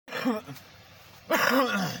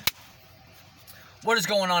What is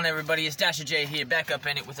going on, everybody? It's Dasher J here, back up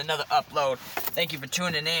in it with another upload. Thank you for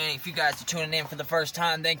tuning in. If you guys are tuning in for the first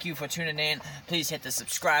time, thank you for tuning in. Please hit the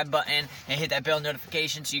subscribe button and hit that bell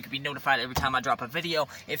notification so you can be notified every time I drop a video.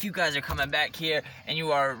 If you guys are coming back here and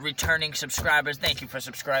you are returning subscribers, thank you for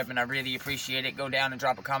subscribing. I really appreciate it. Go down and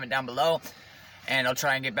drop a comment down below, and I'll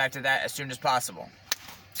try and get back to that as soon as possible.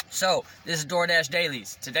 So, this is Doordash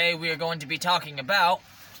Dailies. Today we are going to be talking about,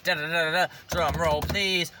 drum roll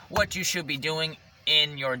please, what you should be doing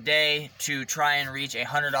in your day to try and reach a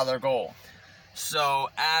 $100 goal. So,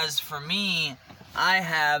 as for me, I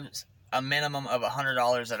have a minimum of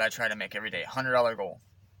 $100 that I try to make every day, $100 goal.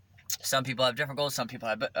 Some people have different goals, some people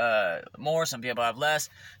have more, some people have less,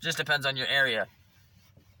 just depends on your area.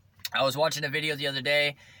 I was watching a video the other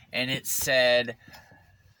day, and it said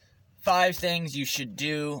 5 things you should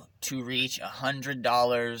do to reach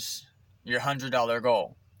 $100, your $100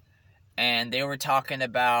 goal. And they were talking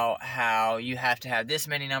about how you have to have this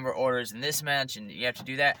many number of orders in this match, and you have to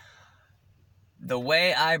do that. The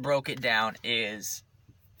way I broke it down is,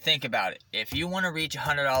 think about it. If you want to reach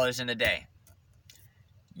 $100 in a day,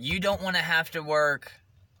 you don't want to have to work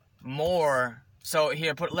more. So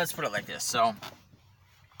here, let's put it like this. So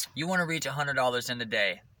you want to reach $100 in a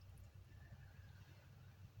day.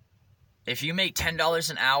 If you make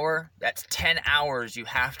 $10 an hour, that's 10 hours you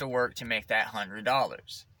have to work to make that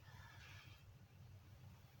 $100.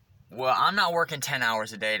 Well, I'm not working 10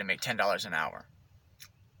 hours a day to make $10 an hour.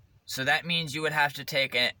 So that means you would have to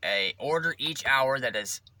take a order each hour that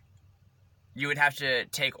is, you would have to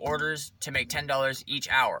take orders to make $10 each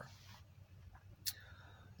hour.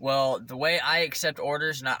 Well, the way I accept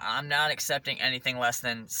orders, I'm not accepting anything less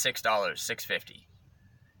than $6, $6.50.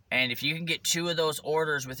 And if you can get 2 of those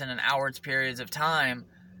orders within an hour's periods of time,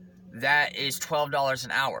 that is $12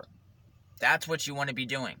 an hour. That's what you want to be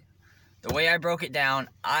doing. The way I broke it down,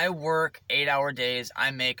 I work 8-hour days,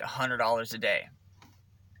 I make $100 a day.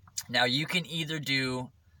 Now, you can either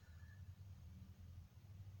you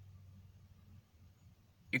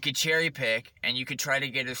could cherry pick, and you could try to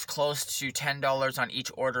get as close to $10 on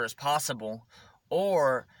each order as possible,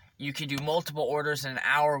 or you could do multiple orders in an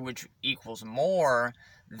hour, which equals more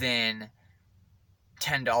than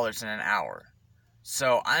 $10 in an hour.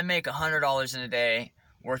 So, I make $100 in a day,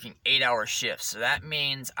 working 8-hour shifts. So that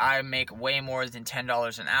means I make way more than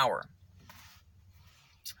 $10 an hour.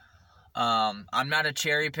 I'm not a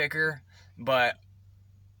cherry picker, but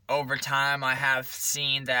over time I have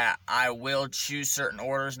seen that I will choose certain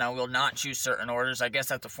orders and I will not choose certain orders. I guess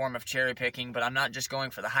that's a form of cherry picking, but I'm not just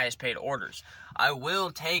going for the highest paid orders. I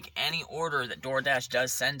will take any order that DoorDash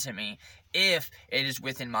does send to me if it is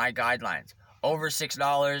within my guidelines. Over $6,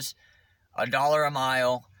 $1 a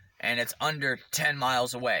mile, and it's under 10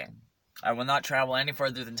 miles away. I will not travel any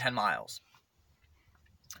further than 10 miles.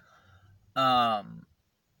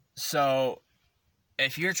 So,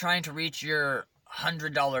 if you're trying to reach your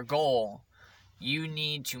 $100 goal, you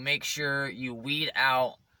need to make sure you weed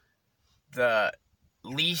out the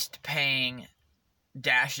least paying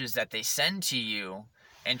dashes that they send to you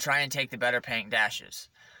and try and take the better paying dashes.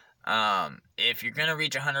 If you're going to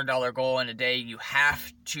reach a $100 goal in a day, you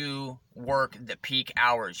have to work the peak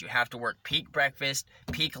hours. You have to work peak breakfast,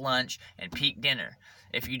 peak lunch, and peak dinner.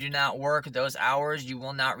 If you do not work those hours, you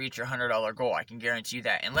will not reach your $100 goal. I can guarantee you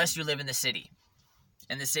that, unless you live in the city.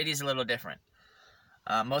 And the city is a little different.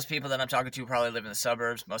 Most people that I'm talking to probably live in the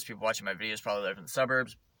suburbs. Most people watching my videos probably live in the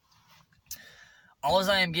suburbs. All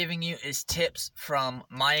I am giving you is tips from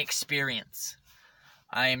my experience.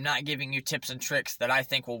 I am not giving you tips and tricks that I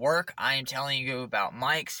think will work. I am telling you about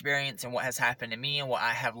my experience and what has happened to me and what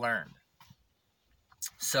I have learned.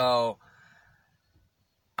 So,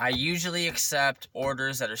 I usually accept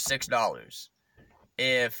orders that are $6.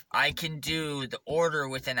 If I can do the order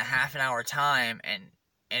within a half an hour time and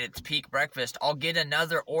it's peak breakfast, I'll get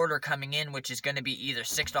another order coming in which is going to be either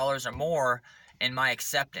 $6 or more in my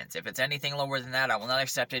acceptance. If it's anything lower than that, I will not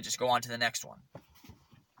accept it. Just go on to the next one.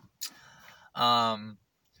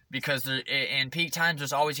 Because in peak times,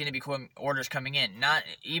 there's always going to be orders coming in.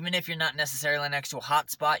 Even if you're not necessarily next to a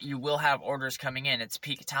hot spot, you will have orders coming in. It's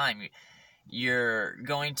peak time. You're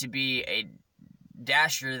going to be a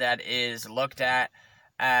dasher that is looked at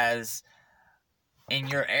as, in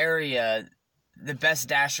your area, the best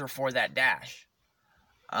dasher for that dash.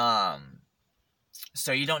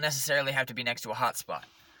 So you don't necessarily have to be next to a hot spot.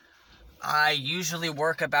 I usually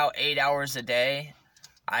work about 8 hours a day.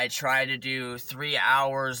 I try to do 3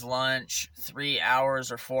 hours lunch, 3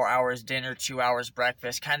 hours or 4 hours dinner, 2 hours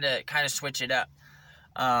breakfast, kind of switch it up.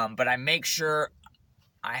 But I make sure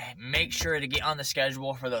to get on the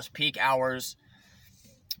schedule for those peak hours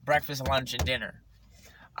breakfast, lunch, and dinner.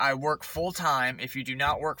 I work full-time. If you do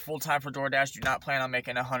not work full-time for DoorDash, do not plan on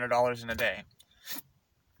making $100 in a day.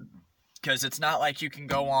 Because it's not like you can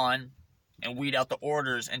go on and weed out the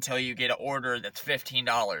orders until you get an order that's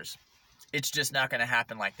 $15. It's just not going to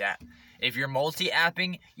happen like that. If you're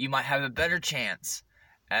multi-apping, you might have a better chance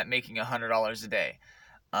at making $100 a day.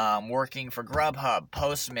 Working for Grubhub,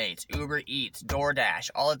 Postmates, Uber Eats,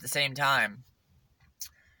 DoorDash, all at the same time,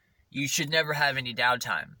 you should never have any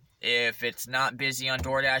downtime. If it's not busy on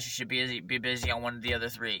DoorDash, you should be busy on one of the other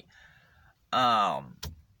three. $100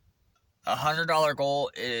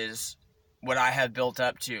 goal is what I have built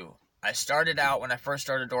up to. I started out when I first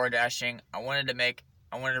started DoorDashing, I wanted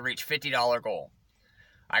to reach $50 goal.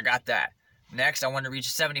 I got that. Next, I wanted to reach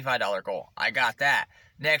a $75 goal. I got that.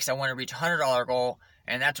 Next, I want to reach a $100 goal,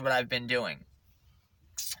 and that's what I've been doing.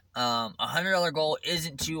 $100 goal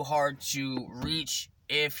isn't too hard to reach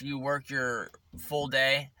if you work your full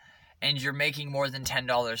day and you're making more than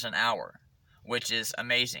 $10 an hour, which is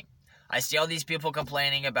amazing. I see all these people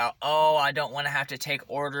complaining about, oh, I don't want to have to take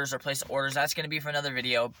orders or place orders. That's going to be for another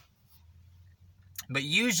video. But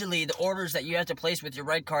usually the orders that you have to place with your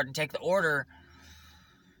red card and take the order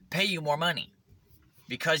pay you more money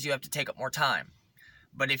because you have to take up more time.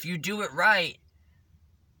 But if you do it right,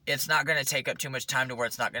 it's not going to take up too much time to where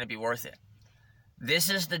it's not going to be worth it. This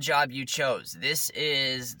is the job you chose. This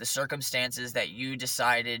is the circumstances that you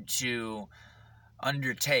decided to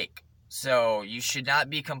undertake. So you should not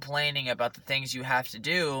be complaining about the things you have to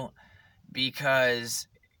do, because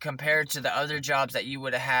compared to the other jobs that you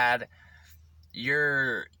would have had,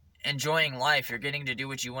 you're enjoying life. You're getting to do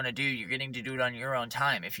what you want to do. You're getting to do it on your own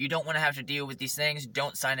time. If you don't want to have to deal with these things,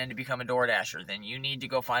 don't sign in to become a DoorDasher. Then you need to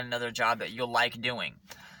go find another job that you'll like doing.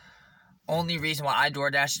 Only reason why I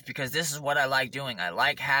DoorDash is because this is what I like doing. I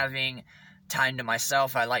like having time to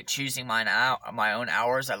myself. I like choosing my own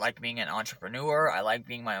hours. I like being an entrepreneur. I like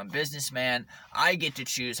being my own businessman. I get to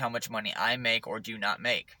choose how much money I make or do not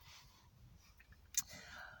make.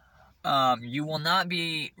 You will not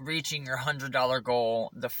be reaching your $100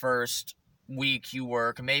 goal the first week you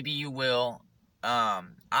work. Maybe you will.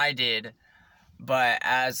 I did. But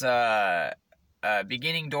as a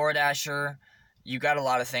beginning DoorDasher, you got a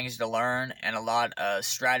lot of things to learn and a lot of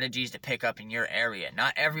strategies to pick up in your area.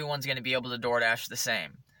 Not everyone's going to be able to DoorDash the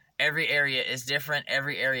same. Every area is different.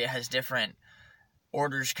 Every area has different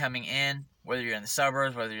orders coming in, whether you're in the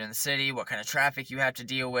suburbs, whether you're in the city, what kind of traffic you have to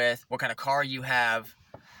deal with, what kind of car you have.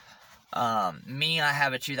 I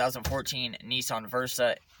have a 2014 Nissan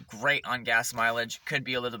Versa. Great on gas mileage. Could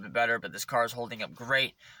be a little bit better, but this car is holding up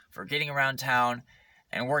great for getting around town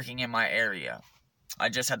and working in my area. I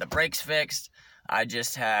just had the brakes fixed. I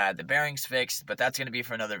just had the bearings fixed, but that's going to be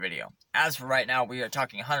for another video. As for right now, we are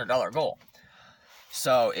talking $100 goal.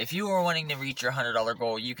 So if you are wanting to reach your $100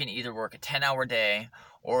 goal, you can either work a 10-hour day,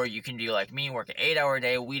 or you can do like me, work an 8-hour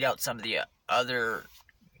day, weed out some of the other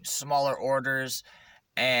smaller orders,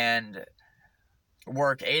 and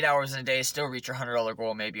work 8 hours in a day, still reach your $100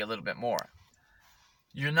 goal, maybe a little bit more.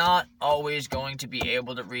 You're not always going to be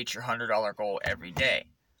able to reach your $100 goal every day.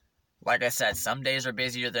 Like I said, some days are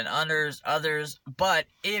busier than others, but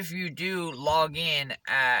if you do log in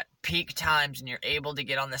at peak times and you're able to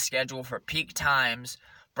get on the schedule for peak times,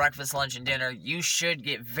 breakfast, lunch, and dinner, you should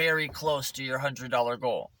get very close to your $100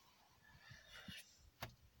 goal.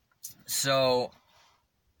 So,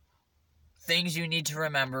 things you need to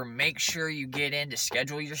remember: make sure you get in to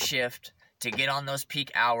schedule your shift to get on those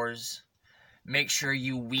peak hours. Make sure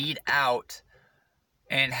you weed out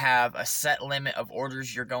and have a set limit of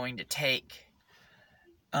orders you're going to take.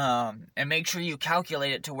 And make sure you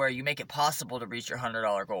calculate it to where you make it possible to reach your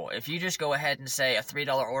 $100 goal. If you just go ahead and say a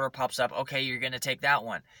 $3 order pops up, okay, you're going to take that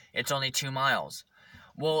one. It's only 2 miles.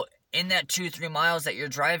 Well, in that 2-3 miles that you're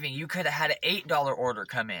driving, you could have had an $8 order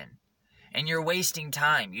come in. And you're wasting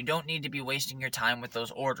time. You don't need to be wasting your time with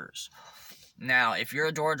those orders. Now, if you're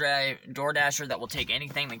a DoorDasher that will take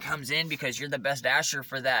anything that comes in because you're the best dasher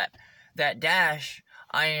for that dash,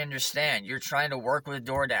 I understand. You're trying to work with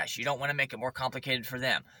DoorDash. You don't want to make it more complicated for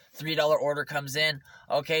them. $3 order comes in,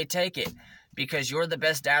 okay, take it. Because you're the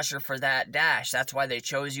best dasher for that dash. That's why they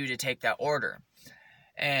chose you to take that order.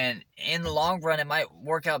 And in the long run, it might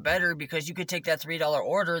work out better because you could take that $3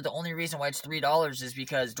 order. The only reason why it's $3 is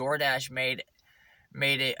because DoorDash made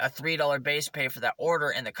it a $3 base pay for that order,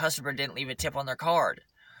 and the customer didn't leave a tip on their card.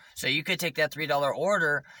 So you could take that $3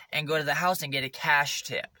 order and go to the house and get a cash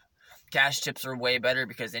tip. Cash tips are way better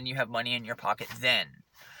because then you have money in your pocket then.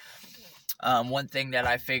 One thing that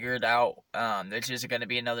I figured out, which is going to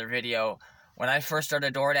be another video, when I first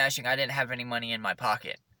started DoorDashing, I didn't have any money in my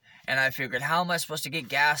pocket. And I figured, how am I supposed to get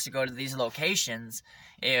gas to go to these locations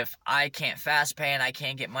if I can't fast pay and I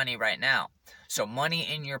can't get money right now? So money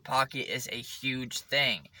in your pocket is a huge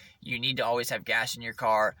thing. You need to always have gas in your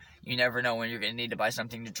car. You never know when you're going to need to buy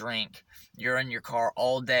something to drink. You're in your car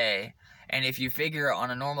all day. And if you figure on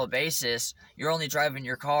a normal basis, you're only driving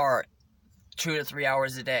your car 2 to 3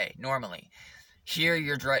 hours a day, normally. Here,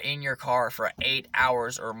 you're in your car for 8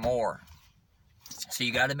 hours or more. So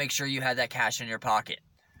you got to make sure you have that cash in your pocket.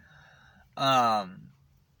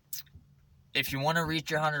 If you want to reach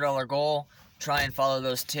your $100 goal, try and follow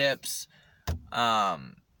those tips. Drop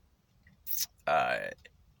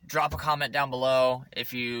a comment down below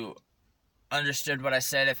if you understood what I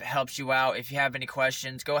said, if it helps you out. If you have any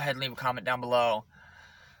questions, go ahead and leave a comment down below.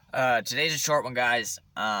 Today's a short one, guys.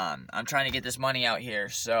 I'm trying to get this money out here,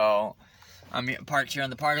 so I'm parked here on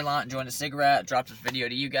the parking lot, enjoying a cigarette. Dropped this video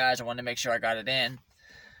to you guys. I wanted to make sure I got it in.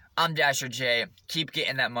 I'm Dasher J. Keep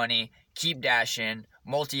getting that money. Keep dashing.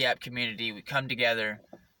 Multi-app community. We come together.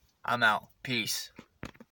 I'm out. Peace.